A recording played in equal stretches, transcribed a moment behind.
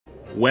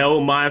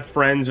Well, my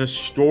friends, a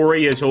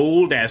story as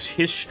old as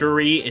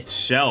history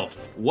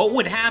itself. What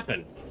would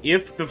happen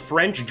if the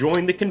French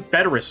joined the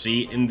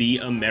Confederacy in the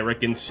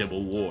American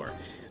Civil War?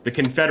 The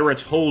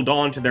Confederates hold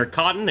on to their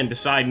cotton and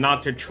decide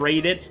not to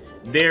trade it.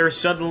 There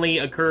suddenly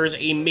occurs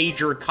a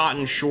major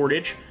cotton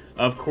shortage,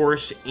 of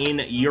course,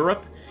 in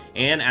Europe.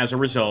 And as a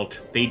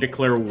result, they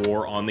declare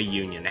war on the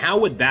Union. How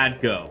would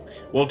that go?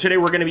 Well, today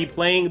we're going to be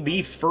playing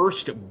the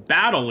first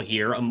battle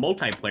here, a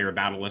multiplayer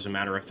battle, as a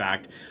matter of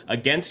fact,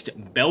 against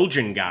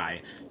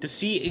BelgianGuy, to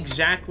see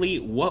exactly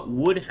what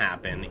would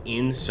happen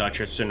in such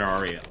a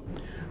scenario.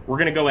 We're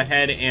going to go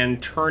ahead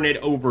and turn it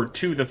over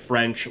to the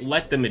French,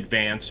 let them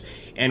advance,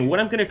 and what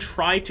I'm going to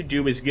try to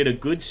do is get a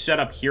good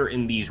setup here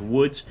in these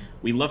woods.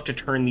 We love to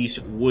turn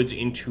these woods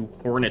into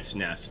hornets'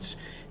 nests.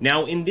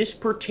 Now, in this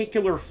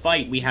particular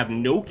fight, we have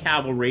no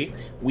cavalry.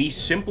 We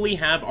simply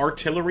have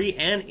artillery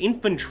and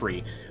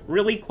infantry.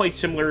 Really quite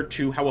similar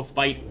to how a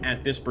fight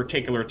at this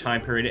particular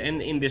time period and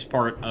in this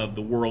part of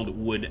the world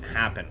would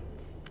happen.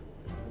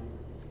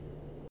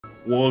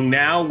 Well,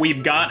 now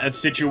we've got a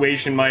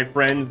situation, my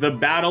friends. The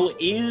battle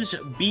is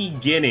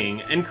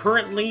beginning, and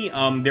currently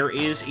there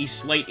is a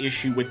slight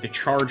issue with the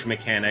charge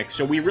mechanic,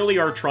 so we really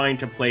are trying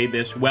to play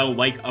this, well,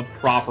 like a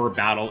proper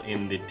battle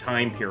in the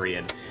time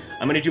period.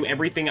 I'm going to do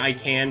everything I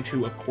can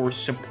to, of course,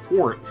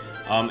 support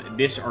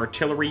this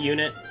artillery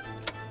unit.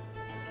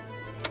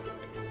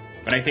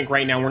 But I think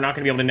right now we're not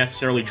going to be able to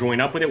necessarily join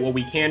up with it. What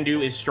we can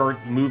do is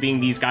start moving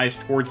these guys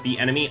towards the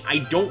enemy. I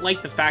don't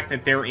like the fact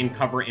that they're in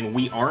cover and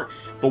we aren't.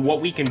 But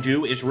what we can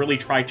do is really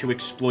try to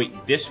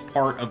exploit this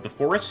part of the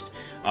forest.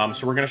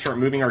 So we're going to start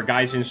moving our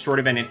guys in sort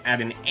of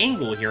at an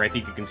angle here. I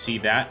think you can see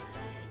that.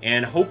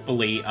 And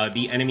hopefully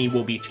the enemy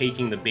will be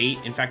taking the bait.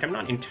 In fact, I'm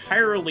not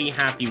entirely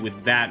happy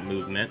with that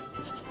movement.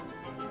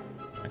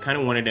 I kind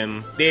of wanted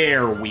him...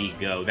 There we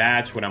go.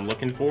 That's what I'm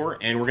looking for.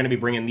 And we're going to be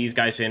bringing these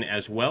guys in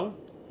as well.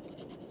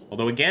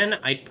 Although, again,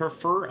 I'd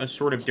prefer a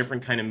sort of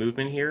different kind of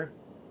movement here.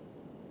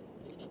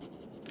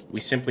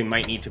 We simply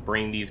might need to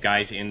bring these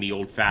guys in the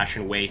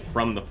old-fashioned way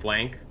from the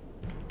flank.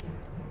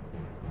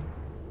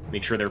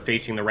 Make sure they're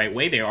facing the right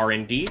way. They are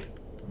indeed.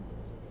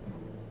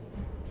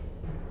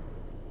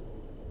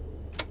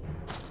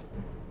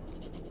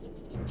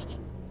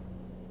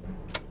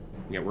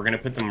 Yeah, we're going to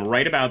put them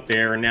right about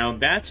there. Now,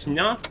 that's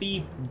not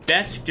the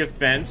best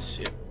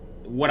defense.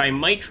 What I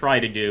might try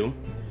to do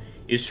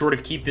is sort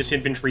of keep this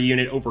infantry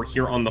unit over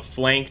here on the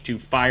flank to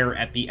fire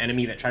at the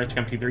enemy that tries to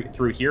come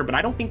through here, but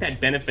I don't think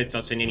that benefits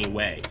us in any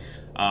way.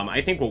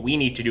 I think what we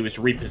need to do is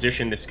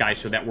reposition this guy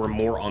so that we're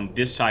more on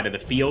this side of the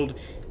field.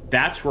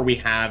 That's where we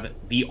have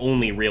the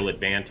only real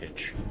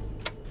advantage.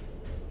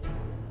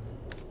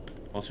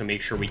 Also,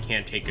 make sure we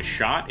can't take a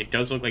shot. It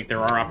does look like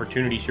there are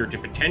opportunities here to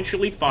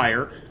potentially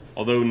fire,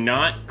 although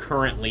not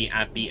currently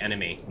at the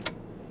enemy.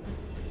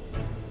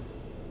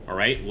 All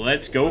right,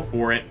 let's go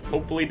for it.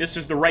 Hopefully this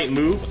is the right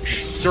move.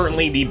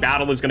 Certainly the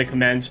battle is going to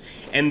commence,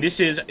 and this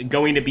is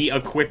going to be a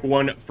quick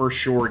one for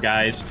sure,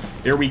 guys.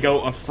 There we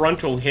go, a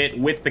frontal hit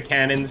with the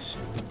cannons.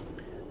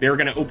 They're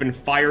going to open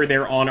fire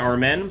there on our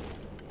men.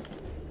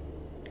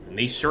 And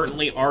they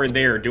certainly are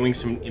there, doing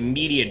some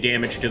immediate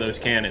damage to those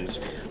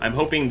cannons. I'm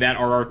hoping that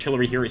our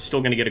artillery here is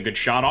still going to get a good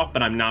shot off,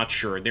 but I'm not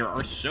sure. There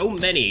are so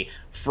many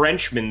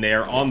Frenchmen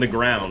there on the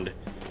ground.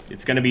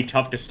 It's going to be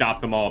tough to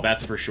stop them all,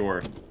 that's for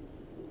sure.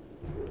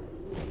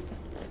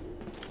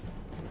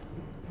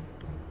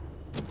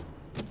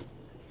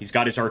 He's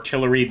got his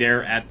artillery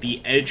there at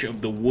the edge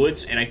of the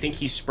woods, and I think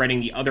he's spreading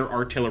the other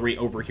artillery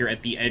over here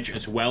at the edge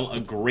as well. A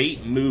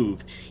great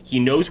move. He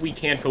knows we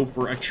can't go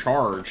for a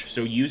charge,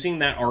 so using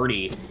that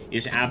arty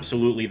is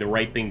absolutely the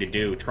right thing to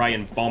do. Try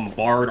and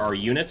bombard our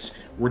units.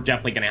 We're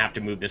definitely going to have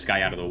to move this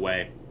guy out of the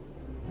way.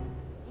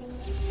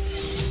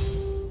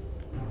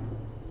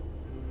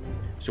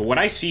 So what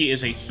I see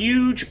is a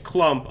huge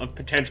clump of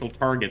potential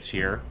targets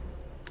here.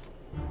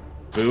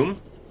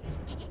 Boom.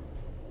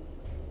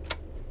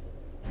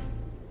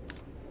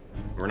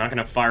 We're not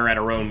going to fire at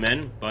our own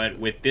men, but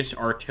with this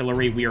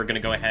artillery, we are going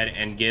to go ahead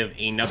and give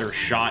another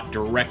shot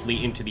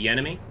directly into the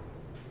enemy.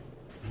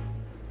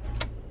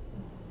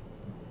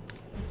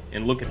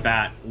 And look at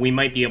that. We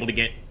might be able to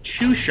get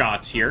 2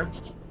 shots here.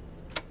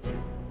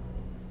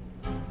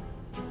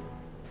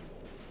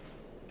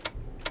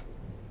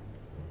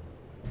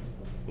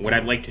 What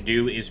I'd like to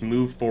do is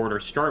move forward or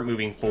start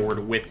moving forward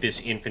with this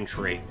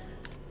infantry.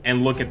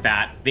 And look at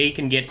that. They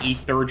can get a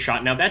 3rd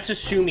shot. Now, that's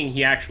assuming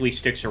he actually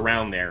sticks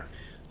around there.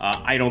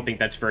 I don't think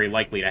that's very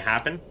likely to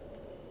happen.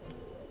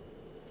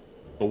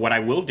 But what I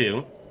will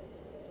do...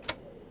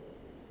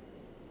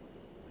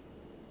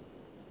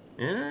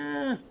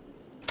 you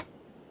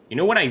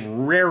know what I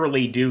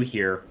rarely do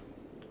here?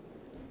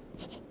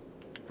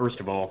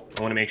 First of all,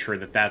 I want to make sure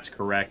that that's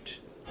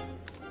correct.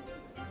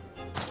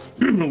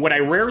 What I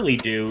rarely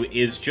do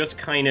is just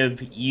kind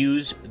of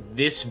use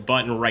this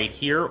button right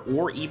here,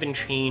 or even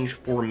change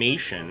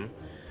formation.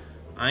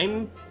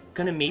 I'm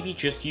gonna maybe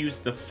just use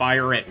the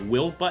fire at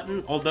will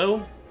button,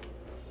 although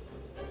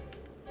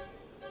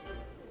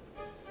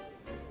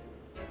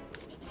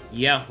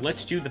yeah,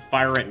 let's do the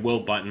fire at will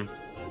button.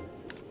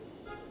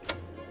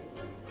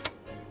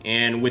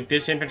 And with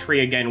this infantry,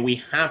 again, we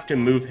have to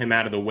move him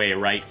out of the way,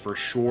 right? For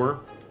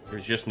sure.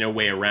 There's just no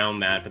way around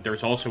that. But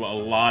there's also a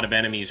lot of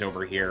enemies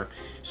over here.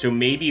 So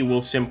maybe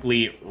we'll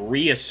simply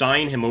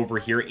reassign him over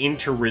here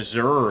into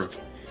reserve.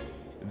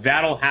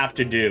 That'll have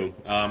to do.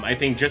 I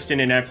think just in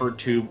an effort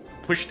to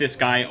push this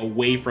guy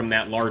away from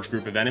that large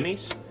group of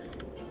enemies,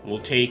 we'll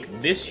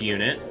take this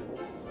unit.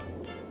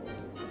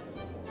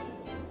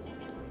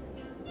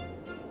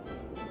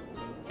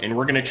 And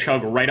we're going to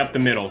chug right up the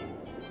middle.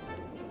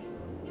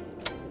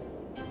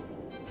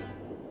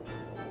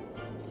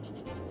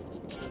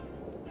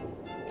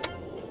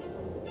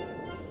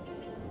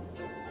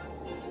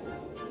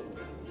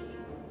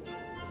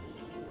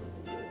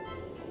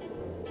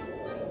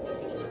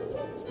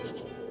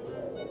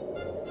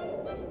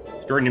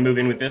 Starting to move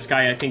in with this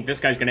guy. I think this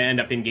guy's going to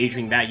end up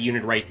engaging that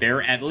unit right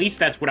there. At least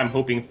that's what I'm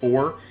hoping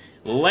for.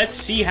 Let's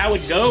see how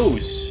it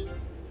goes.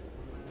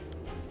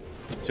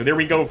 So there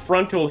we go.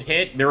 Frontal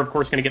hit. They're, of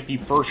course, going to get the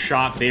first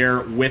shot there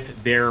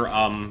with their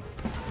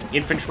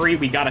infantry.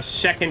 We got a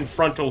second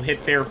frontal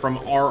hit there from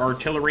our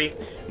artillery.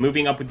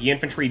 Moving up with the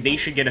infantry, they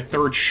should get a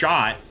third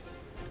shot.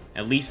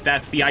 At least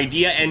that's the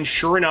idea. And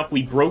sure enough,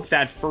 we broke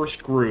that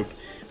first group.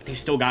 But they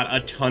still got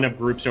a ton of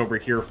groups over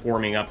here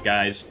forming up,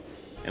 guys.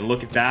 And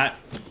look at that.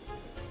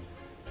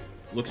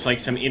 Looks like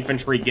some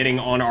infantry getting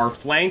on our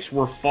flanks.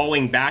 We're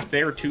falling back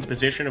there to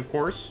position, of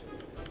course.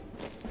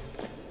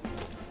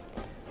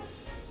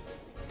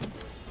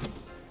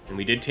 And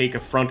we did take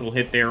a frontal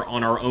hit there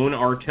on our own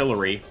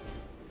artillery.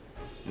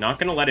 Not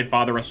going to let it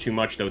bother us too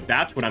much, though.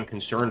 That's what I'm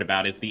concerned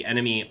about, is the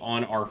enemy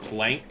on our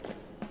flank.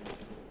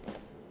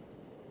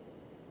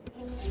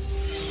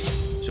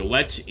 So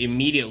let's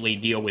immediately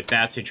deal with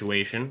that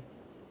situation.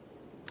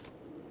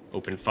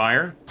 Open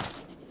fire.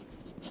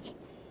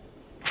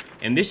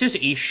 And this is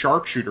a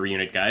sharpshooter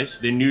unit, guys.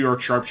 The New York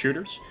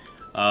sharpshooters.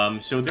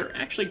 So they're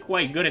actually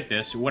quite good at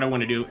this. What I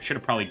want to do, I should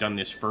have probably done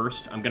this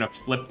first. I'm going to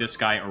flip this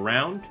guy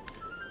around.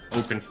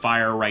 Open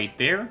fire right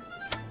there.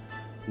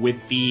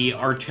 With the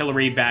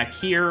artillery back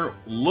here,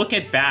 look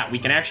at that. We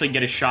can actually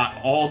get a shot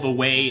all the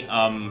way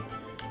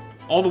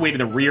to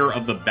the rear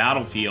of the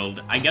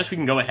battlefield. I guess we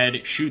can go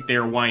ahead, shoot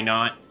there, why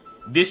not?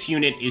 This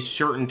unit is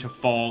certain to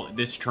fall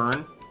this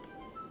turn.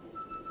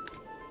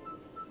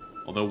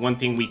 Although one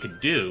thing we could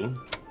do...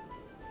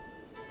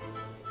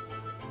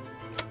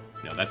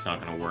 No, that's not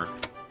going to work.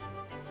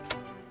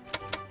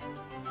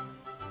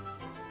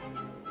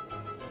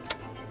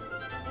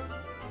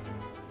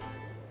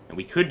 And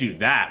we could do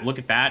that. Look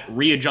at that.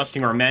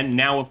 Readjusting our men.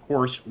 Now, of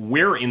course,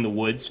 we're in the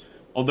woods.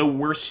 Although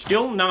we're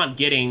still not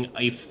getting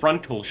a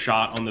frontal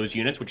shot on those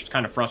units, which is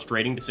kind of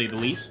frustrating, to say the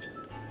least.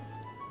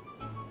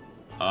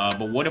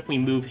 But what if we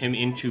move him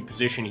into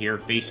position here,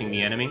 facing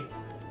the enemy?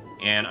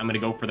 And I'm going to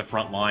go for the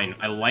front line.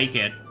 I like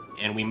it.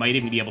 And we might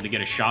even be able to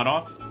get a shot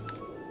off.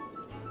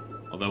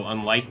 Although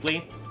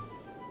unlikely.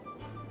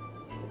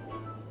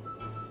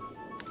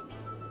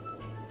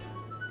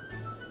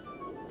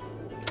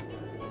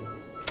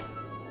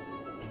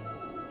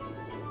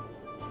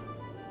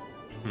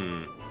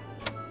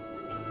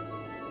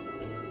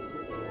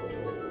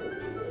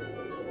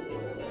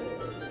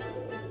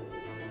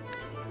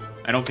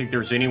 I don't think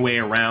there's any way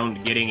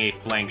around getting a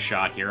flank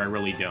shot here. I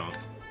really don't.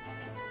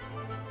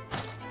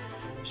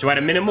 So at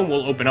a minimum,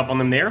 we'll open up on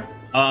them there.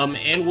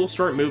 And we'll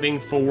start moving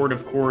forward,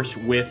 of course,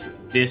 with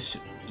this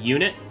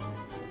unit.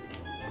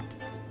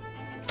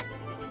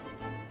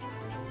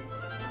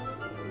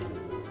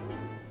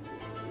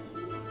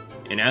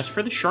 And as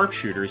for the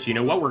sharpshooters, you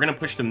know what? We're going to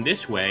push them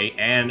this way,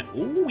 and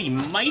ooh, we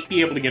might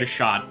be able to get a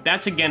shot.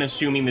 That's, again,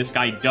 assuming this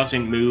guy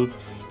doesn't move,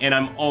 and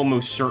I'm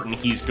almost certain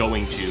he's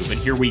going to. But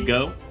here we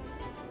go.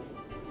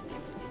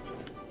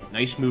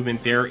 Nice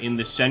movement there in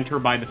the center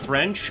by the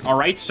French. All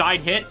right,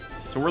 side hit.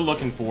 So we're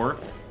looking for.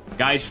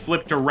 Guys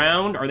flipped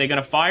around. Are they going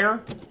to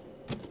fire?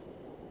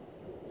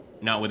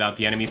 Not without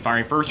the enemy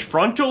firing first.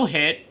 Frontal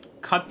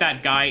hit. Cut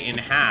that guy in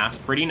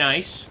half. Pretty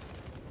nice.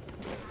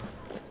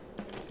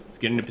 Let's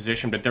get into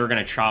position, but they're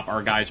going to chop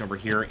our guys over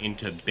here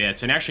into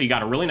bits. And actually, he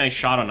got a really nice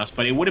shot on us,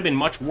 but it would have been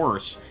much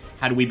worse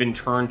had we been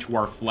turned to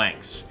our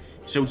flanks.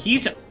 So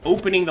he's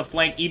opening the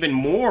flank even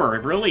more.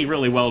 Really,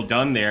 really well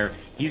done there.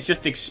 He's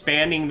just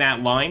expanding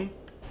that line.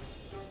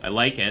 I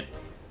like it.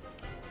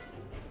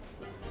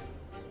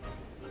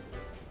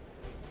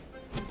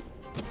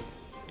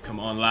 Come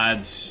on,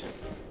 lads.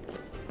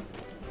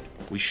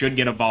 We should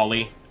get a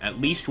volley. At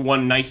least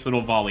one nice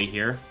little volley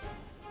here.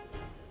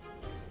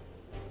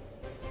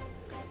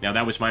 Now,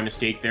 that was my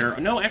mistake there.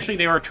 No, actually,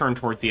 they are turned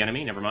towards the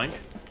enemy. Never mind.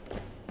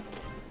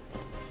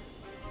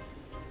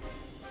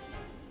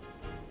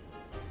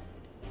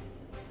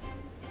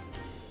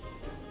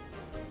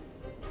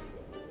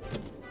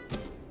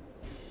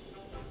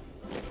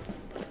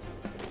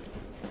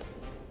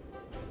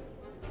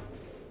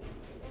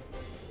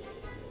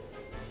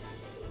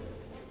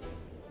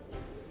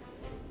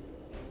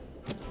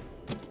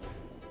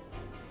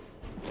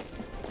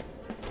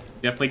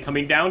 Definitely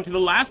coming down to the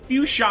last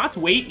few shots.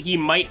 Wait, he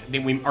might...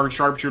 Our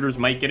sharpshooters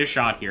might get a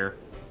shot here.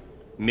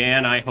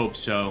 Man, I hope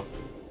so.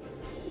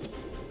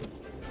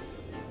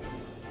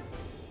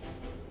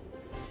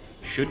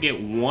 Should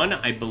get one,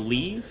 I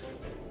believe.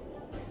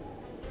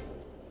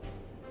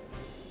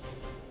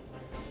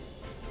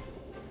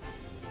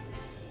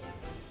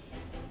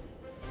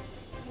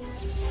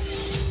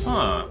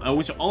 Huh. I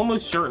was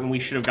almost certain we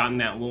should have gotten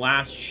that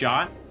last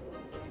shot.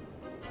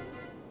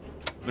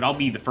 But I'll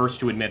be the first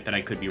to admit that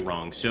I could be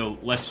wrong. So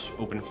let's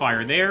open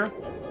fire there.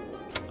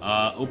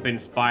 Open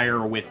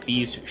fire with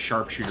these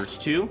sharpshooters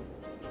too.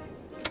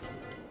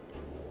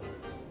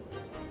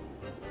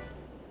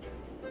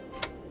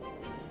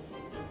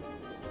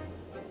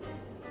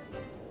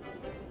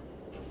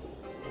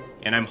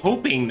 And I'm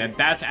hoping that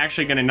that's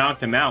actually going to knock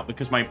them out,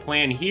 because my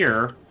plan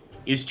here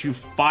is to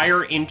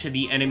fire into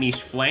the enemy's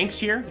flanks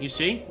here, you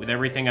see? With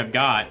everything I've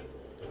got.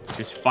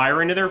 Just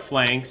fire into their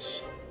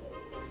flanks.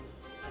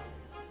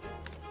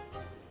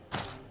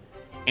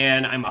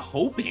 And I'm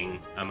hoping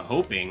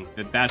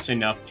that that's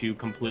enough to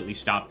completely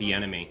stop the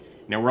enemy.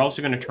 Now, we're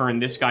also going to turn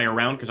this guy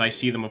around, because I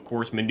see them, of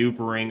course,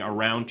 maneuvering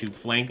around to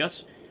flank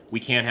us. We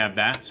can't have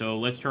that, so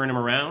let's turn him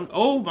around.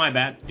 Oh, my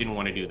bad. Didn't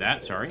want to do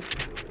that, sorry.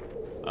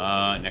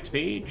 Next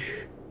page.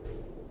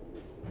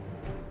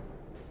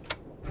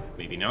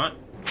 Maybe not.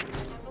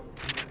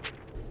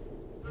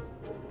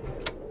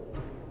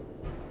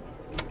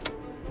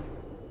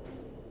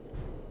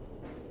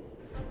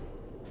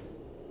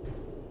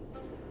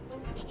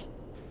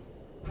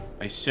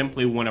 I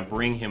simply want to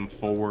bring him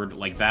forward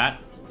like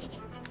that.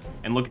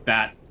 And look at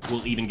that.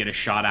 We'll even get a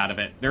shot out of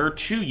it. There are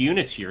 2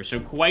 units here, so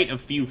quite a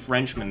few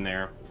Frenchmen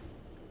there.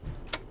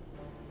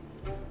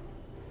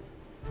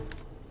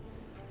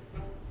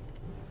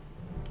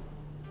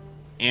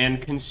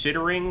 And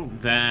considering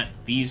that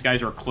these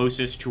guys are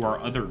closest to our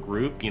other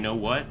group, you know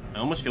what? I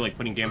almost feel like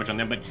putting damage on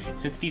them, but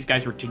since these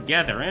guys are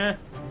together,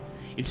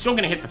 it's still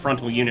going to hit the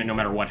frontal unit no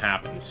matter what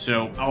happens.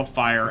 So I'll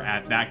fire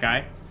at that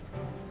guy.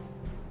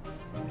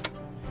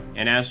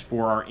 And as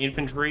for our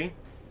infantry,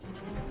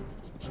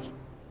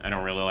 I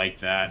don't really like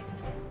that.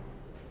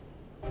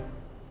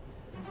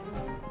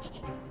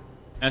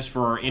 As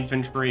for our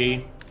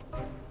infantry,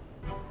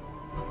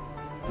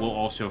 we'll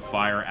also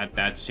fire at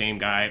that same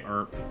guy,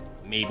 or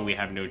maybe we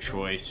have no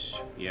choice.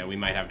 Yeah, we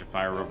might have to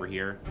fire over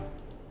here.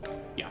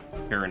 Yeah,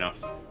 fair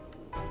enough.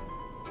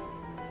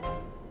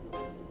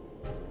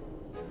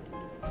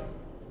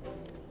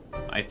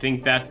 I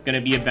think that's going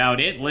to be about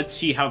it. Let's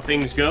see how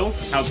things go,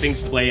 how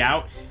things play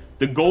out.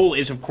 The goal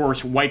is, of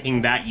course,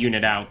 wiping that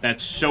unit out.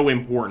 That's so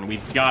important.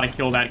 We've got to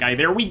kill that guy.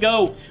 There we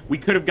go. We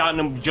could have gotten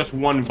him just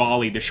one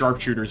volley. The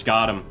sharpshooters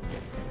got him.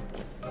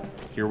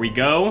 Here we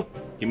go.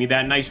 Give me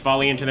that nice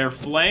volley into their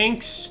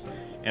flanks.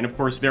 And, of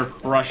course, they're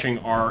crushing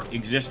our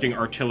existing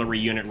artillery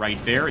unit right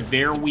there.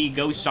 There we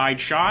go.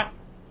 Side shot.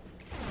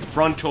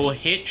 Frontal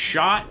hit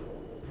shot.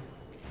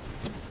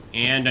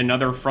 And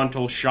another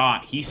frontal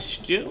shot. He's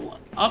still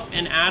up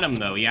and at him,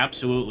 though. He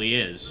absolutely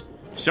is.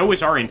 So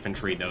is our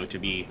infantry, though, to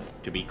be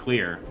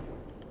clear.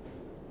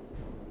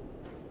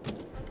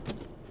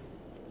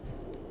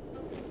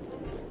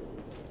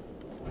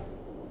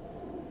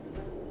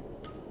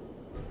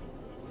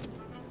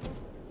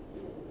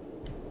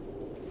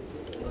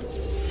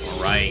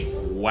 All right.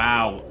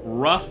 Wow.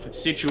 Rough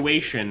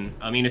situation.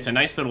 I mean, it's a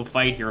nice little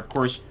fight here. Of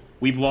course,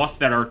 we've lost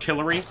that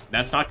artillery.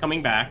 That's not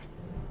coming back.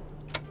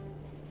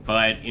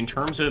 But in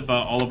terms of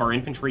all of our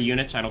infantry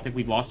units, I don't think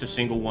we've lost a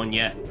single one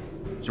yet.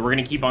 So we're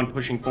going to keep on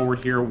pushing forward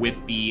here with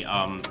the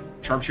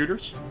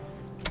sharpshooters.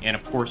 And,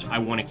 of course, I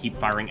want to keep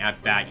firing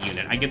at that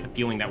unit. I get the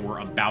feeling that we're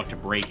about to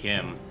break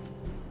him.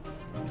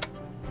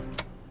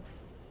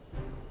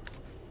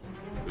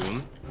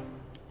 Boom.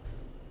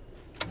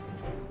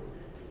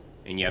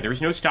 And, yeah,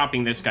 there's no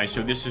stopping this guy,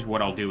 so this is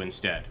what I'll do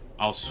instead.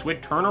 I'll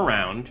turn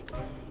around,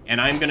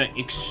 and I'm going to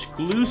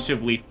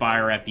exclusively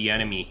fire at the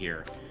enemy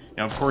here.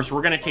 Now, of course,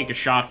 we're going to take a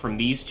shot from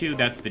these two.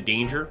 That's the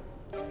danger.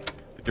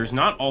 But there's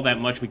not all that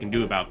much we can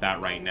do about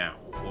that right now.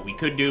 What we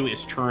could do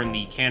is turn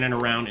the cannon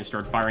around and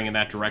start firing in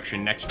that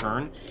direction next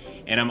turn.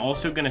 And I'm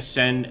also going to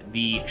send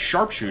the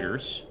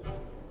sharpshooters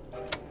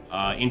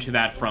into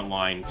that front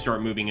line.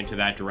 Start moving into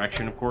that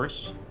direction, of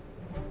course.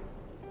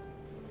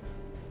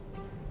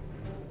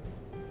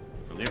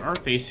 Well, they are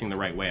facing the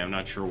right way. I'm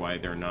not sure why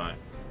they're not.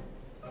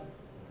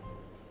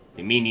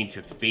 They may need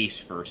to face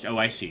first. Oh,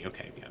 I see.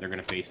 Okay, yeah, they're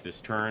going to face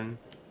this turn.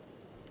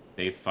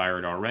 They've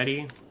fired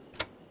already.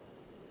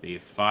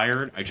 They've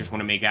fired. I just want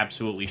to make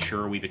absolutely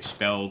sure we've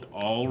expelled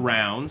all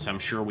rounds. I'm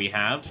sure we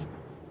have.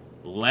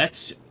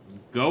 Let's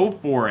go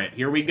for it.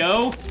 Here we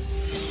go.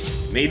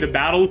 May the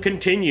battle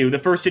continue. The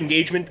first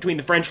engagement between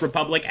the French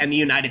Republic and the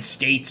United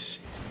States.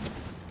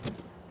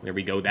 There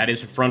we go. That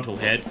is a frontal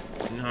hit.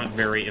 Not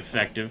very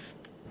effective.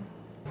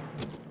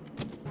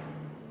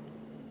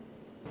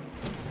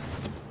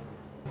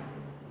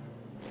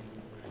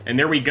 And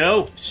there we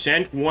go.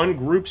 Sent one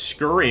group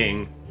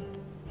scurrying.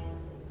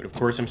 But of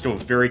course, I'm still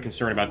very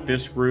concerned about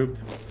this group.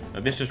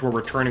 This is where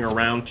we're turning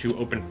around to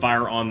open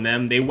fire on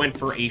them. They went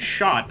for a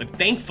shot, but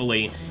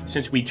thankfully,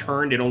 since we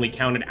turned, it only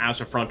counted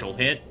as a frontal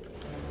hit,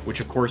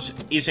 which of course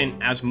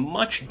isn't as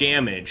much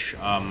damage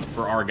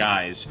for our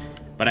guys.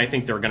 But I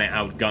think they're going to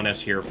outgun us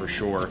here for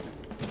sure.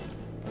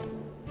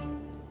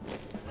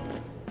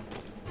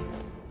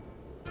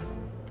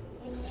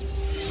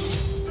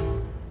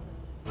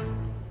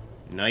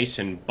 Nice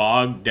and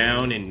bogged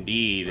down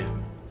indeed.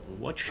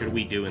 What should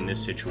we do in this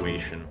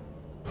situation?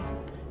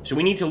 So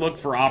we need to look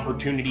for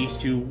opportunities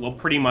to, well,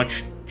 pretty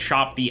much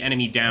chop the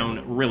enemy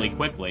down really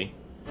quickly.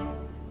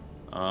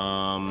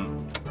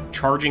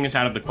 Charging is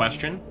out of the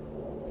question.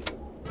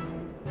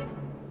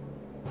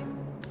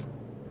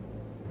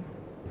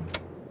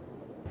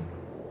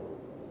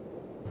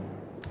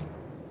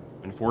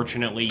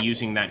 Unfortunately,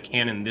 using that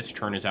cannon this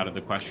turn is out of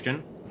the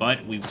question,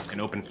 but we can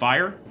open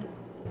fire.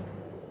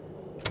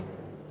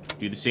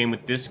 Do the same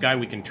with this guy.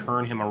 We can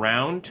turn him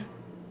around.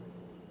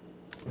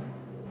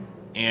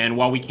 And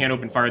while we can't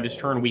open fire this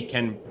turn, we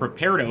can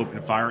prepare to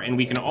open fire, and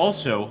we can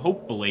also,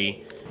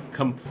 hopefully,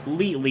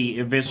 completely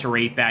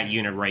eviscerate that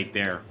unit right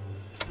there.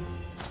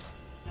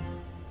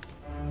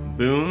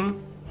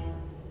 Boom.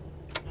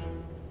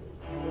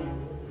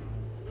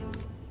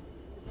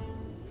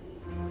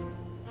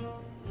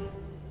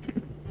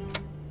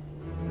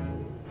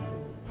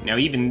 Now,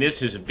 even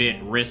this is a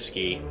bit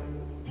risky,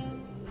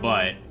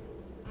 but...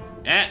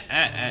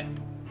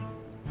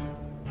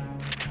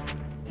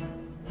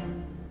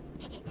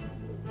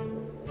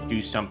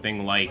 Do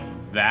something like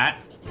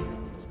that.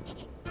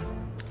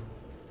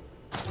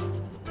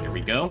 There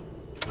we go.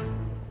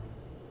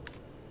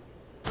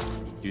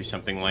 Do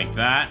something like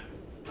that.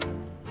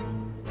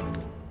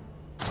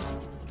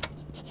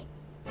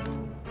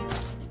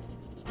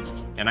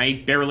 And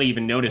I barely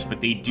even noticed, but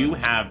they do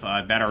have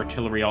that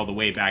artillery all the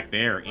way back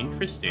there.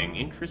 Interesting.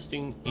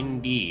 Interesting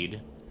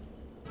indeed.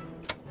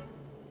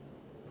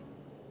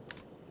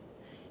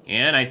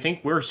 And I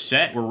think we're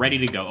set. We're ready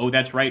to go. Oh,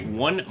 that's right.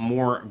 One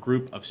more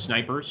group of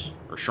snipers,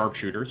 or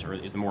sharpshooters, or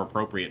is the more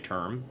appropriate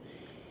term.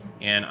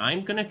 And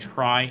I'm going to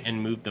try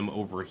and move them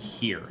over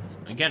here.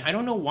 Again, I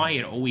don't know why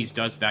it always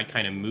does that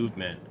kind of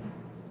movement.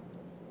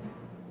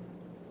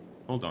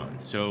 Hold on.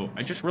 So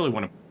I just really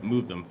want to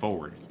move them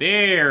forward.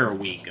 There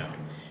we go.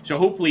 So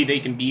hopefully they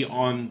can be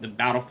on the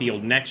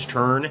battlefield next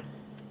turn.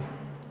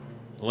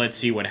 Let's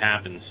see what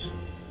happens.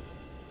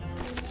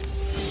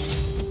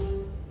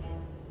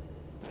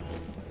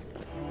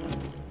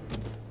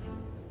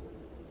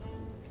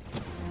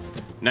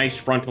 Nice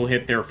frontal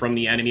hit there from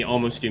the enemy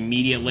almost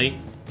immediately.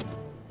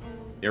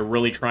 They're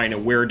really trying to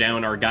wear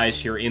down our guys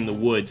here in the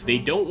woods. They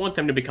don't want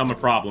them to become a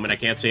problem, and I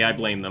can't say I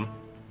blame them.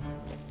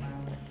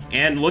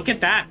 And look at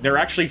that. They're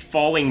actually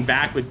falling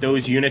back with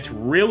those units.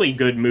 Really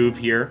good move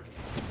here.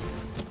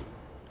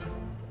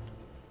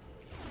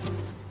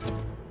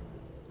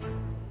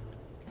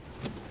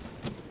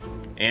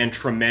 And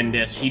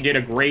tremendous. He did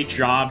a great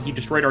job. He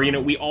destroyed our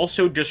unit. We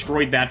also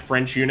destroyed that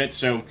French unit,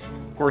 so,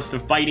 of course, the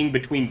fighting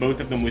between both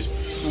of them was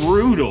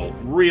brutal.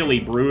 Really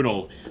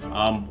brutal.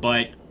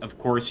 But, of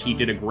course, he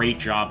did a great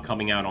job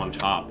coming out on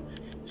top.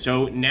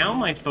 So now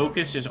my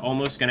focus is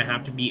almost going to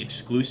have to be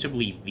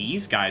exclusively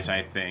these guys,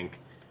 I think.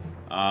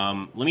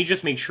 Let me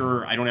just make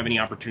sure I don't have any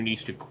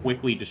opportunities to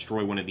quickly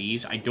destroy one of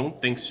these. I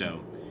don't think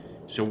so.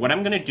 So what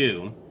I'm going to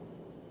do...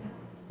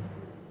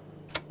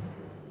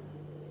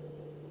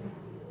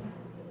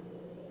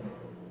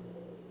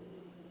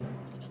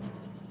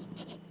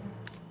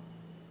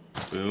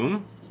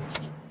 Boom.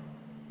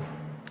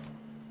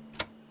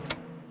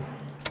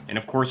 And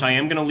of course, I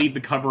am going to leave the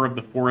cover of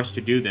the forest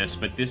to do this,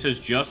 but this is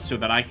just so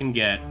that I can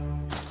get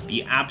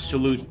the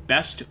absolute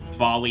best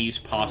volleys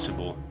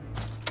possible.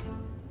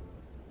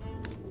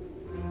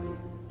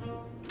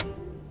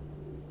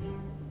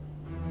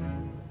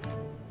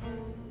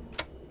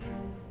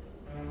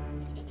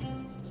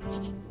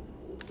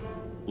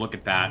 Look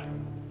at that.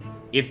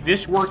 If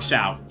this works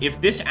out,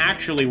 if this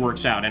actually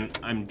works out, and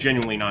I'm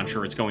genuinely not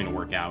sure it's going to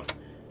work out,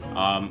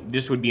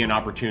 this would be an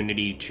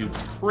opportunity to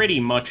pretty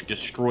much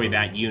destroy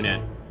that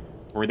unit,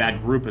 or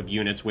that group of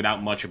units,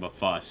 without much of a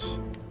fuss.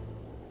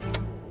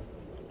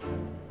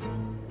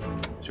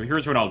 So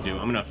here's what I'll do.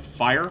 I'm going to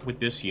fire with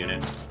this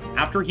unit.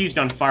 After he's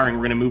done firing,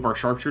 we're going to move our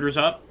sharpshooters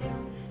up.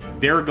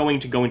 They're going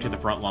to go into the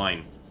front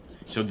line.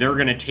 So they're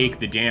going to take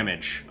the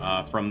damage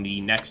from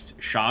the next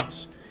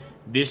shots.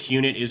 This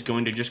unit is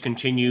going to just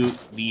continue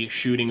the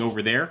shooting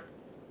over there.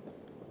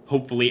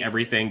 Hopefully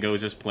everything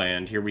goes as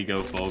planned. Here we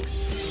go,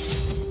 folks.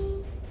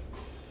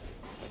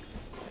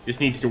 This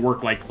needs to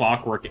work like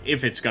clockwork,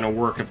 if it's going to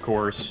work, of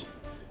course.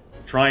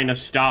 Trying to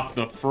stop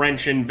the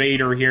French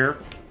invader here.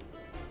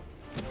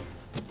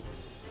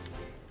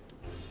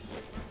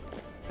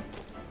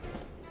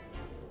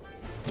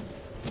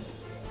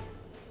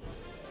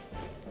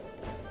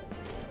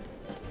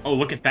 Oh,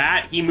 look at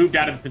that. He moved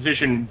out of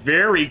position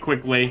very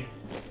quickly.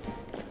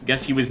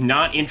 Guess he was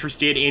not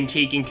interested in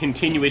taking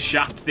continuous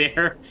shots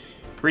there.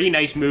 Pretty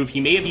nice move.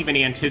 He may have even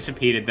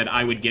anticipated that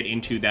I would get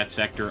into that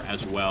sector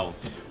as well.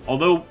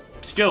 Although,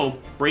 still,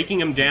 breaking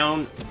him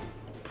down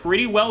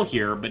pretty well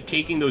here, but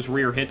taking those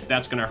rear hits,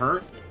 that's going to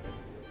hurt.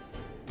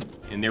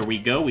 And there we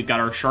go. We've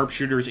got our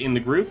sharpshooters in the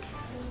group.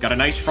 Got a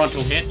nice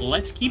frontal hit.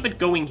 Let's keep it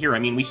going here. I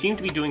mean, we seem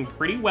to be doing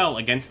pretty well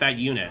against that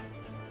unit.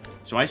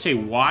 So I say,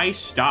 why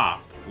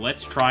stop?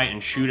 Let's try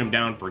and shoot him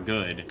down for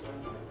good.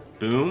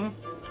 Boom.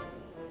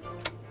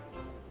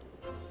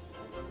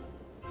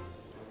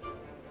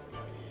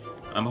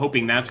 I'm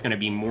hoping that's going to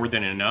be more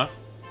than enough.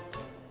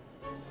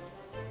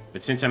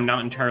 But since I'm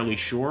not entirely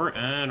sure,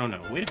 I don't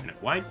know. Wait a minute,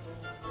 why?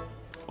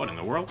 What in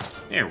the world?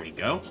 There we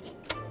go.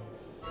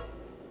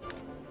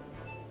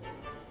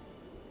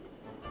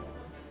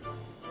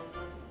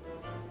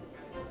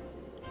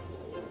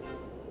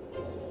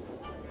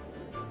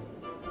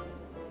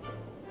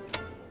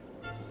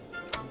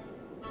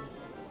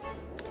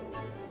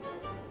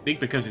 I think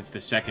because it's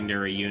the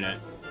secondary unit.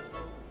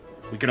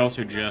 We could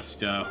also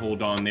just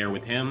hold on there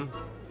with him.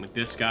 With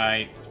this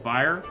guy,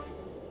 fire.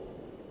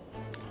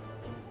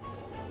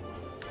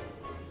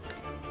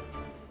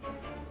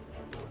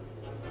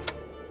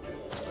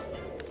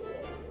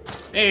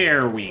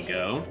 There we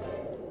go.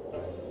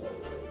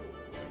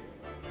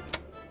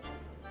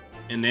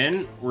 And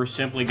then we're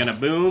simply gonna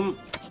boom.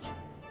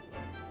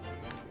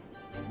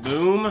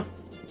 Boom.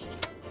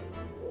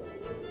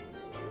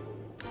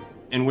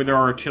 And with our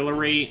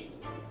artillery...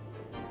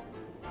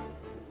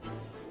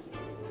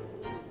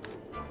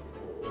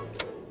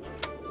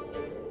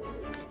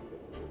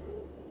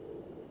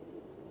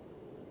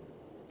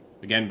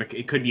 Again,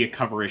 it could be a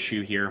cover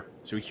issue here.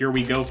 So here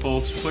we go,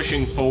 folks,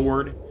 pushing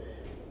forward.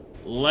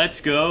 Let's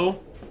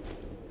go.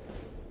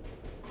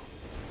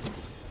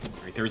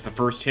 All right, there's the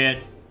first hit.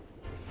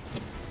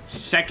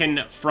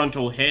 Second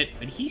frontal hit,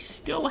 but he's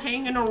still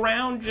hanging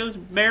around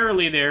just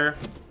barely there.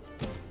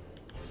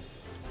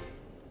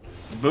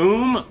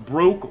 Boom,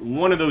 broke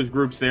one of those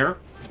groups there.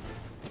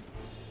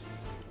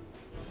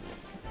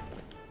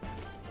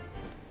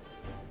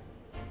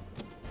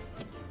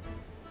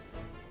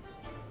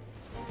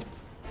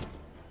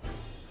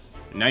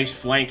 Nice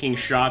flanking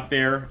shot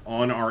there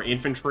on our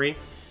infantry.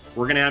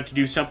 We're going to have to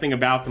do something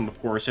about them,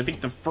 of course. I think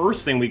the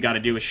first thing we got to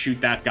do is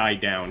shoot that guy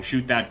down.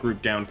 Shoot that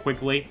group down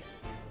quickly.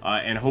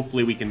 And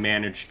hopefully we can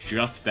manage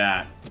just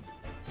that.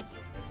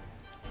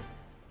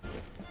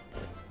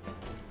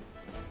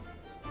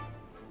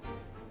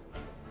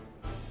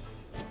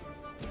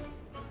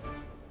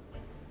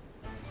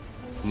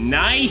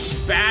 Nice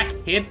back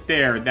hit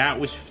there. That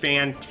was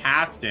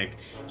fantastic.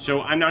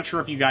 So I'm not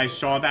sure if you guys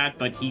saw that,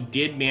 but he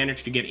did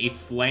manage to get a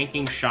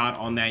flanking shot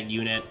on that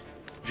unit.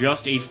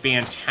 Just a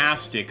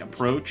fantastic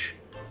approach.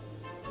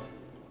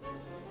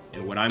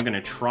 And what I'm going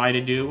to try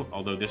to do,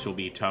 although this will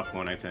be a tough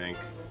one, I think,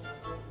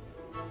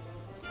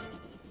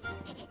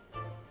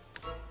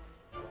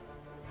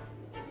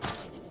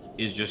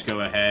 is just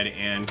go ahead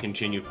and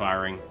continue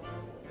firing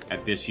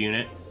at this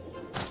unit.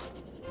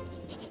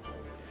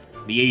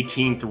 The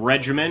 18th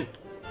Regiment.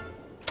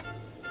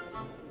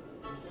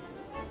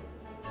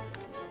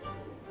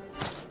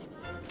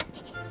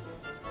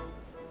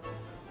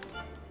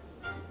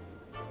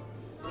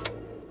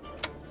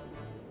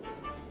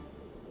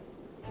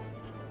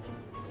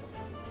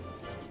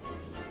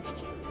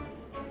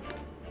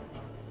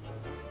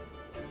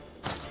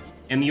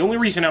 And the only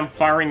reason I'm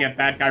firing at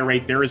that guy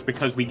right there is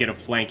because we get a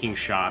flanking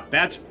shot.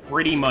 That's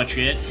pretty much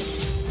it.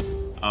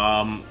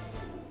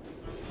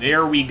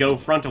 There we go,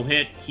 frontal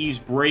hit. He's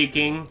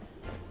breaking.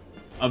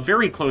 A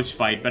very close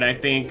fight, but I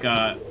think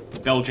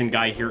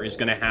BelgianGuy here is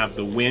going to have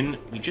the win.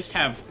 We just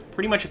have,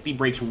 pretty much if he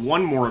breaks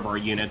one more of our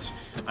units,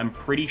 I'm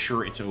pretty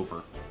sure it's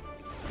over.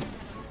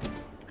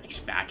 Nice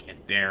back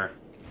hit there.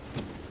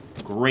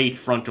 Great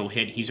frontal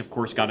hit. He's, of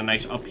course, got a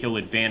nice uphill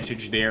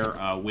advantage there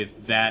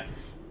with that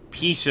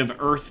piece of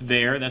earth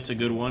there. That's a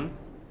good one.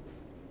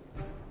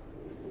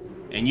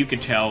 And you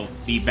could tell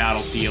the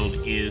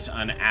battlefield is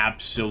an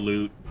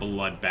absolute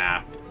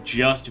bloodbath.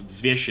 Just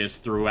vicious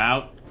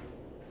throughout.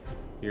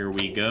 Here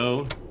we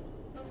go.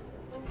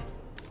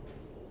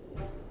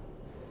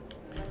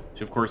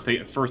 So, of course,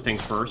 first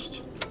things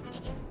first.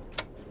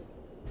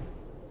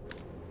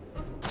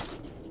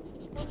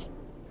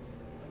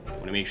 I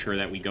want to make sure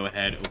that we go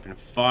ahead, open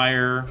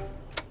fire.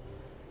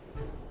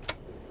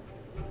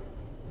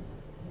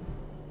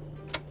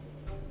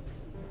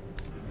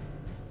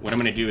 What I'm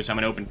going to do is I'm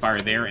going to open fire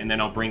there, and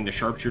then I'll bring the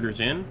sharpshooters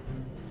in.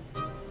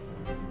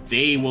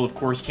 They will, of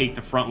course, take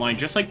the front line,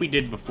 just like we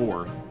did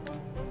before.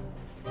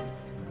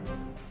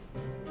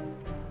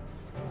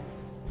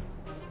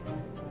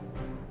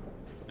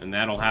 And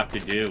that'll have to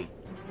do.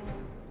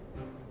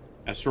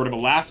 As sort of a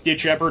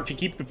last-ditch effort to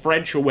keep the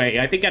French away.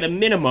 I think at a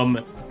minimum,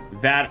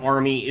 that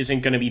army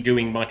isn't going to be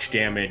doing much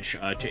damage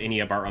to any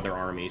of our other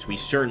armies. We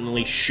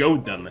certainly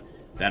showed them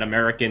that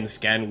Americans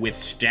can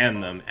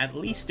withstand them, at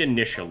least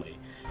initially.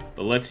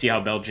 But let's see how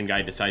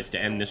BelgianGuy decides to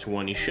end this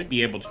one. He should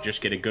be able to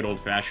just get a good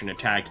old-fashioned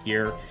attack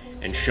here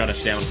and shut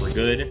us down for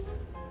good.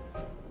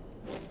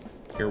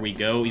 Here we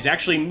go. He's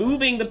actually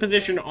moving the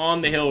position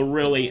on the hill.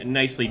 Really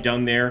nicely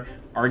done there.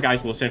 Our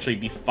guys will essentially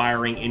be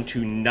firing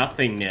into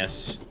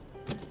nothingness.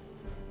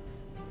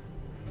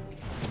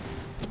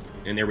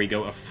 And there we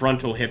go. A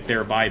frontal hit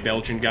there by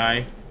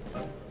BelgianGuy.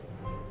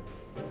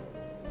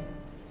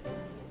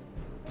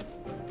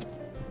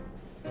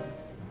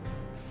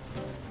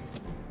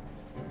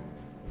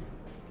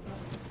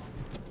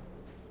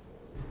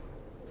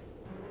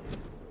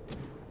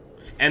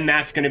 And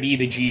that's going to be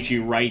the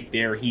GG right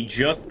there. He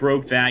just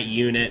broke that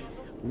unit.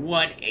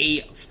 What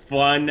a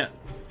fun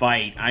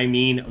fight. I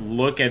mean,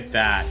 look at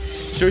that.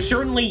 So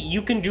certainly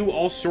you can do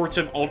all sorts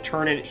of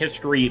alternate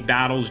history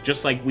battles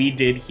just like we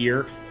did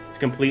here. It's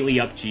completely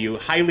up to you.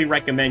 Highly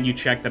recommend you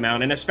check them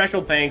out. And a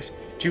special thanks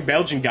to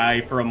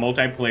BelgianGuy for a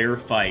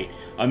multiplayer fight.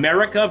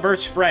 America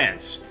versus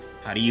France.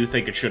 How do you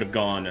think it should have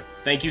gone?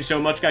 Thank you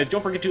so much, guys.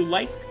 Don't forget to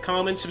like,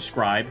 comment,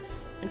 subscribe,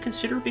 and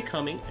consider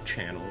becoming a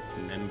channel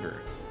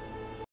member.